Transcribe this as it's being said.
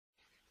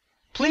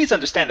Please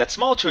understand that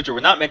small children were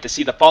not meant to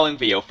see the following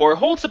video, for it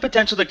holds the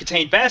potential to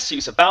contain vast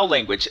use of foul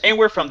language,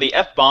 anywhere from the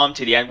F-bomb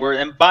to the N-word,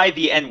 and by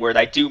the N-word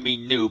I do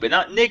mean noob, and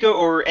not nigga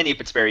or any of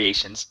its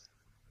variations.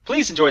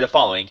 Please enjoy the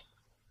following.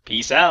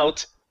 Peace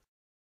out.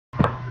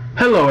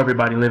 Hello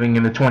everybody living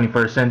in the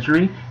 21st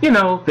century. You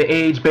know, the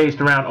age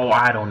based around,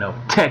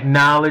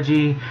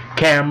 technology,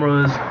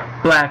 cameras,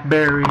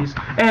 Blackberries,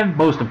 and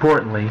most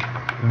importantly,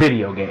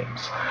 video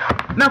games.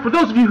 Now for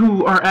those of you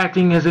who are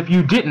acting as if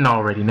you didn't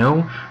already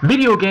know,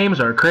 video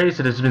games are a craze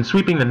that has been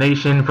sweeping the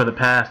nation for the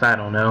past,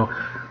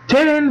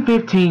 10,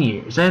 15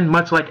 years, and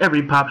much like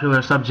every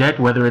popular subject,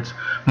 whether it's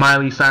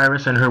Miley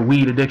Cyrus and her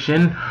weed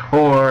addiction,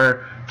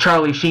 or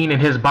Charlie Sheen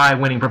and his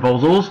bi-winning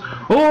proposals,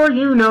 or,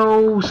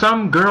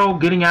 some girl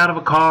getting out of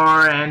a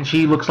car and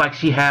she looks like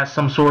she has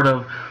some sort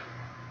of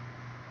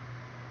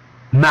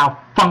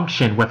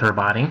malfunction with her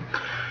body,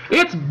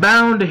 it's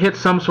bound to hit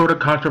some sort of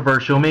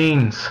controversial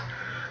means,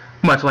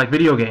 much like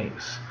video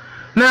games.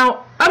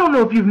 Now, I don't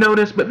know if you've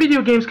noticed, but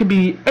video games can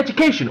be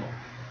educational,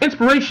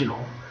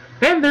 inspirational,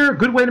 and they're a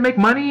good way to make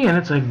money, and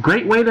it's a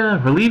great way to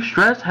relieve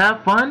stress,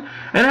 have fun,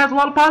 and it has a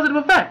lot of positive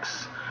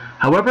effects.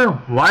 However,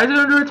 why is it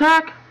under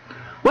attack?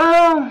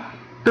 Well,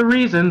 the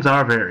reasons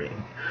are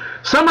varying.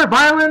 Some are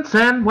violence,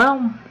 and,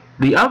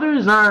 the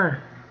others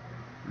are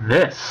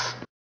this.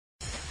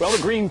 Well,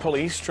 the Green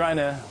Police trying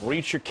to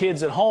reach your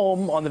kids at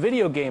home on the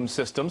video game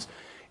systems.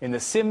 In the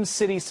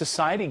SimCity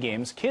Society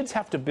games, kids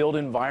have to build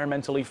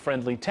environmentally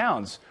friendly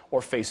towns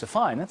or face a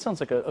fine. That sounds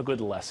like a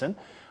good lesson.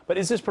 But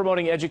is this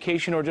promoting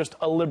education or just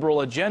a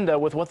liberal agenda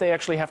with what they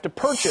actually have to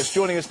purchase?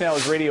 Joining us now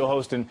is radio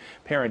host and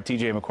parent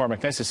TJ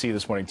McCormick. Nice to see you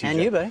this morning, TJ.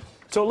 And you, buddy.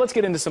 So let's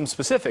get into some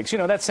specifics.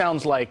 That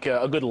sounds like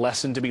a good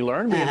lesson to be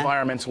learned, be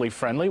environmentally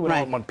friendly. We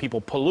don't want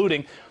people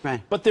polluting.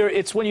 Right. But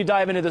it's when you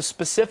dive into the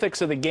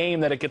specifics of the game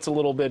that it gets a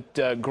little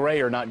bit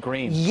gray or not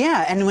green.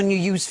 Yeah, and when you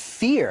use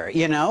fear,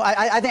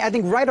 I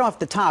think right off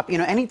the top,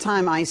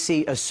 anytime I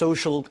see a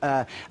social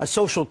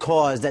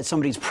cause that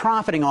somebody's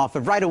profiting off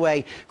of, right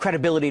away,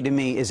 credibility to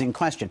me is in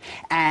question.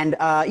 And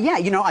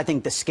I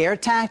think the scare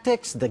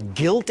tactics, the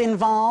guilt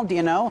involved,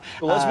 Well,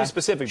 let's be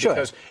specific, sure.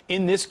 Because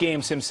in this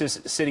game,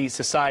 SimCity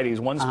Societies,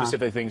 one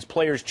specific thing is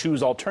players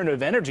choose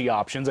alternative energy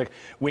options like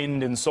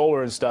wind and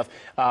solar and stuff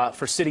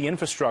for city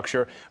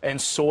infrastructure and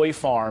soy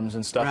farms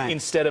and stuff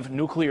instead of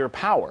nuclear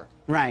power.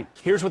 Right.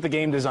 Here's what the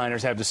game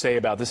designers have to say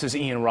about this. This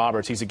is Ian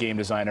Roberts. He's a game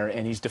designer,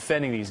 and he's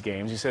defending these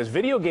games. He says,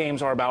 video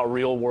games are about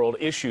real-world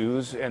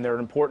issues, and they're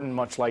important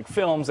much like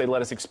films. They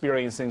let us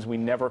experience things we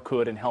never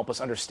could and help us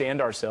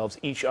understand ourselves,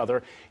 each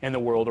other, and the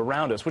world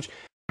around us, which...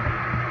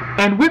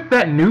 And with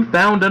that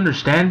newfound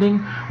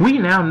understanding, we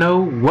now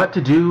know what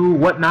to do,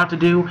 what not to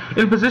do,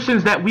 in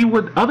positions that we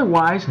would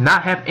otherwise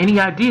not have any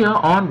idea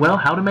on,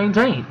 how to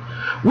maintain.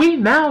 We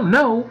now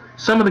know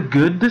some of the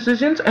good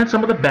decisions and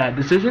some of the bad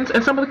decisions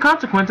and some of the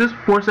consequences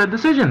for said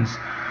decisions.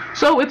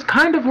 So it's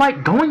kind of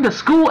like going to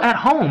school at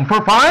home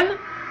for fun?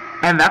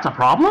 And that's a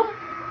problem?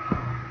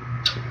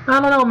 I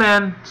don't know,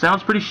 man.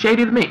 Sounds pretty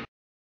shady to me.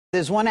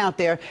 There's one out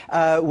there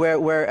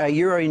where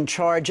you're in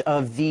charge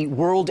of the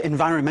World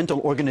Environmental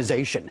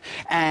Organization,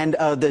 and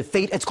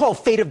it's called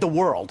Fate of the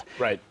World.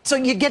 Right. So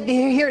you get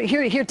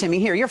here, Timmy.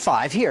 Here, you're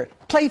 5. Here,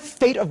 play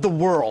Fate of the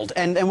World,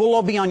 and we'll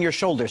all be on your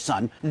shoulders,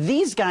 son.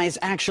 These guys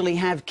actually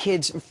have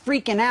kids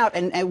freaking out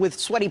and with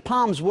sweaty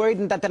palms,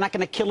 worried that they're not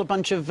going to kill a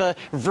bunch of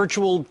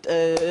virtual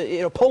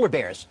polar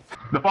bears.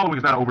 The following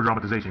is not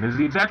over-dramatization. It is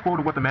the exact quote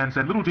of what the man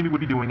said little Jimmy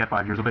would be doing at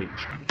 5 years of age.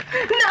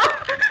 No!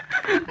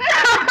 No!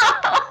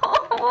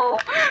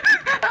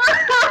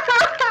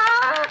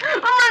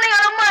 I'm running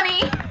out of money!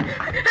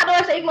 How do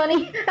I save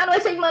money? How do I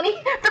save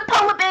money? The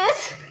polar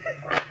bears!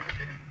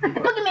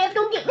 Boogeyman's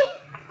gonna get me!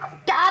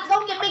 God's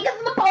gonna get me because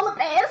of the polar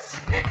bears!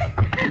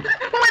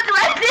 What do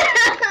I do?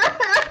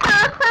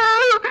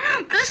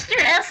 The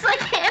stress, I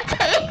can't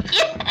take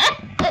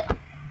it!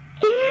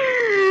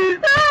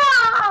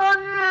 Oh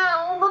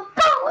no, the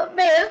polar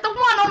bears, the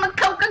one on the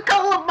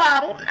Coca-Cola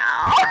bottle, no!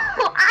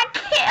 I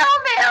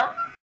killed him!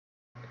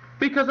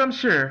 Because I'm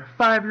sure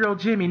 5-year-old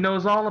Jimmy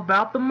knows all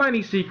about the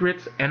money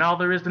secrets and all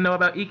there is to know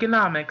about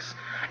economics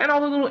and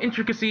all the little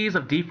intricacies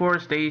of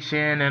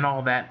deforestation and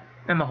all that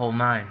and the whole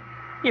nine.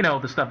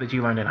 The stuff that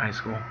you learned in high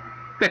school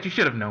that you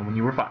should have known when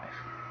you were 5.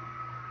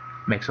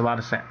 Makes a lot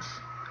of sense.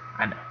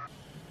 I know.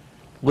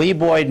 Lee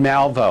Boyd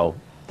Malvo,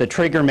 the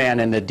trigger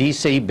man in the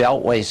D.C.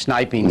 Beltway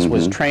snipings,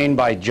 was trained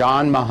by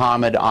John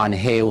Muhammad on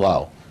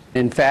Halo.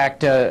 In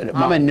fact,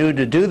 Muhammad knew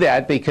to do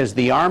that because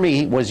the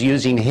Army was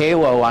using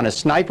Halo on a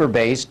sniper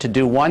base to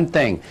do one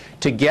thing,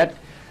 to get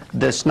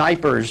the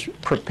snipers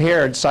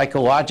prepared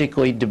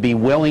psychologically to be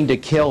willing to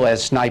kill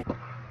as snipers.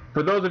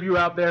 For those of you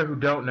out there who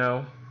don't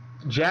know,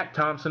 Jack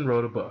Thompson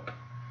wrote a book.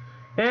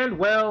 And,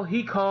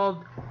 he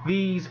called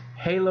these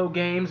Halo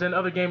games and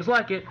other games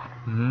like it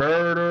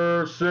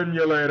murder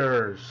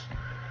simulators.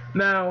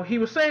 Now, he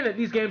was saying that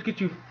these games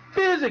get you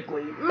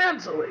physically,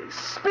 mentally,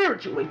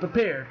 spiritually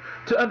prepared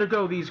to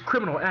undergo these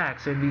criminal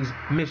acts and these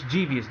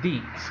mischievous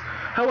deeds.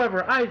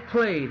 However, I've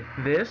played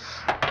this,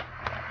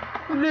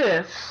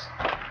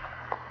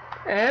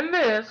 and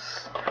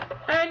this,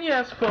 And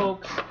yes,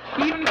 folks,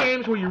 even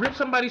games where you rip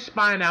somebody's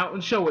spine out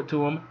and show it to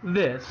them,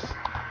 this.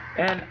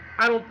 And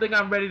I don't think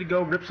I'm ready to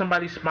go rip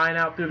somebody's spine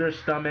out through their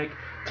stomach,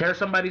 tear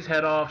somebody's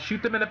head off,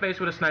 shoot them in the face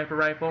with a sniper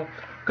rifle,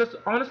 because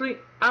honestly,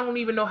 I don't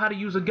even know how to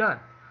use a gun.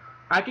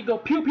 I could go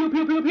pew, pew,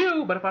 pew, pew,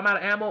 pew, but if I'm out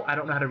of ammo, I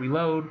don't know how to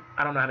reload,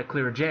 I don't know how to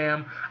clear a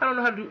jam, I don't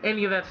know how to do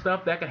any of that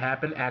stuff that could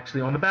happen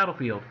actually on the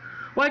battlefield.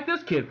 Like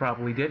this kid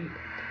probably didn't,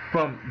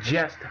 from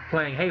just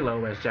playing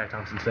Halo, as Jack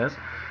Thompson says.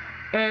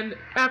 And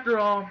after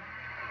all,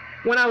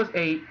 when I was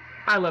 8,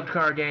 I loved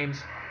car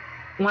games.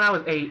 When I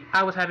was 8,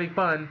 I was having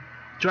fun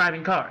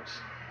driving cars.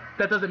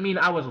 That doesn't mean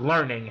I was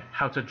learning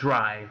how to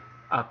drive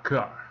a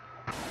car.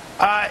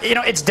 You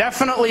know, it's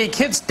definitely,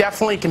 kids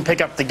definitely can pick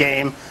up the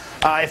game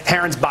if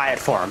parents buy it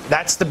for them.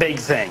 That's the big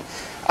thing.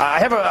 I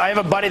have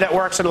a buddy that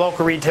works at a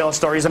local retail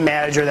store. He's a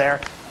manager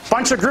there.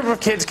 Group of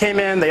kids came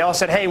in. They all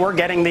said, "Hey, we're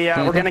getting the,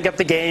 we're going to get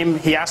the game."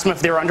 He asked them if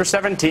they were under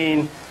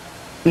 17.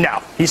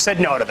 No, he said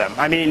no to them.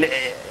 I mean,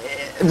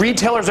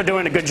 retailers are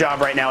doing a good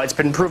job right now. It's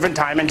been proven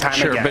time and time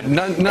again. Sure, but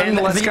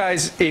nonetheless,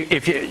 guys,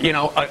 if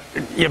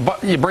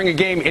you bring a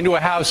game into a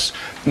house,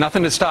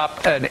 nothing to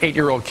stop an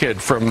 8-year-old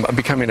kid from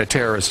becoming a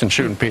terrorist and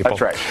shooting people.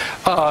 That's right.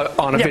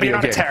 On a video but you're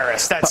not game. a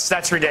terrorist.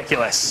 That's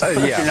ridiculous.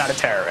 Yeah. You're not a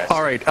terrorist.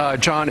 All right,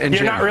 John and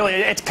Jim. You're not really.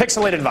 It's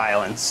pixelated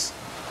violence.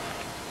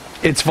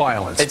 It's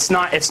violence. It's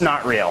not. It's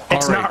not real.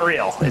 It's not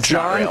real. It's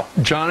not real.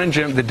 John and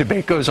Jim, the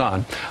debate goes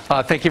on.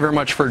 Thank you very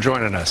much for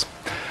joining us.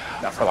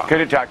 Not for long. Good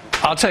to talk.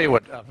 I'll tell you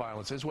what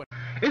violence is.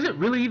 Is it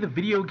really the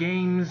video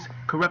games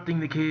corrupting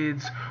the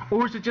kids,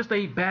 or is it just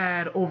a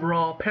bad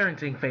overall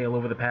parenting fail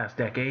over the past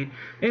decade,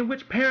 in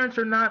which parents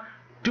are not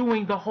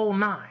doing the whole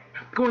nine,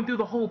 going through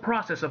the whole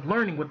process of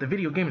learning what the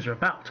video games are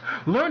about,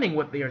 learning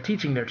what they are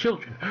teaching their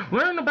children,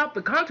 learning about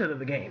the content of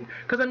the game?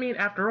 Because, I mean,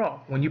 after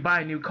all, when you buy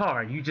a new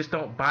car, you just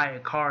don't buy a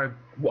car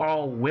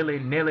all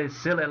willy-nilly,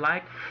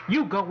 silly-like.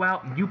 You go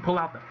out and you pull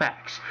out the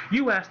facts.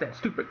 You ask that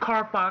stupid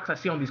car fox I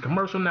see on these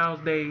commercials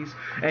nowadays,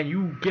 and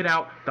you get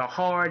out the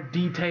hard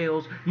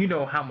details. You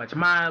know how much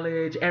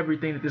mileage,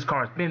 everything that this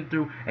car has been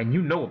through, and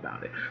you know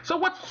about it. So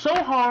what's so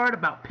hard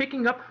about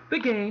picking up the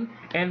game,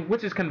 and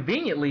which is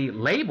conveniently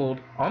labeled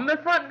on the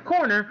front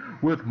corner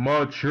with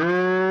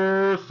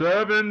Mature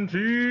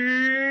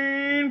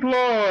 17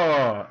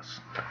 plus?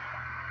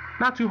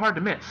 Not too hard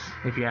to miss,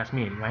 if you ask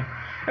me anyway.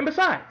 And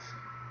besides,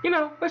 you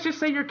know, let's just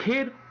say your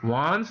kid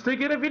wants to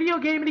get a video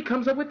game and he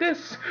comes up with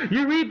this.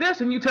 You read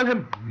this and you tell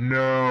him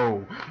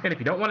no. And if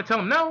you don't want to tell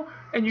him no,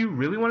 and you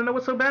really want to know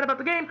what's so bad about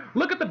the game,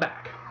 look at the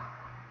back.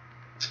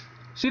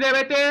 See that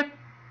right there?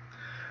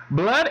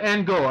 Blood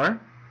and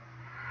gore.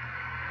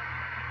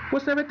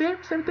 What's that right there?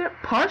 What's that right there?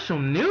 Partial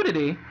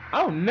nudity.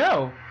 Oh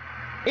no.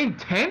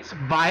 Intense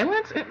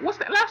violence? What's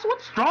that last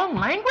one? Strong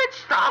language?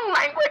 Strong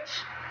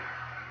language?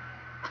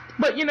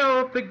 But you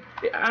know,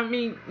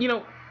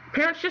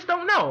 parents just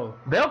don't know.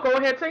 They'll go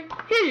ahead and say,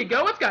 here you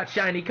go, it's got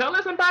shiny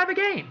colors, and buy the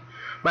game.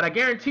 But I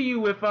guarantee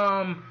you, if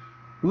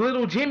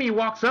little Jimmy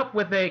walks up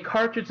with a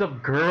cartridge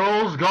of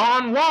Girls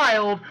Gone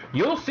Wild,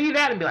 you'll see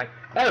that and be like,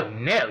 oh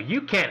no,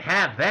 you can't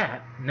have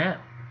that. No.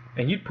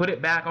 And you'd put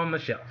it back on the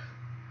shelf.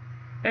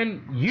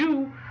 And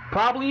you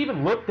probably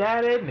even looked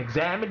at it and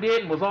examined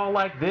it and was all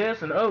like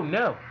this, and oh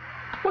no.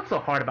 What's so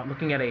hard about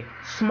looking at a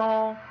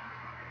small,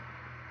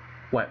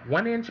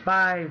 1 inch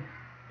by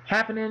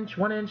half an inch,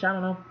 1 inch, I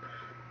don't know,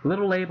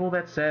 little label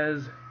that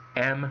says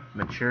M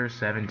Mature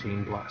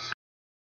 17 plus?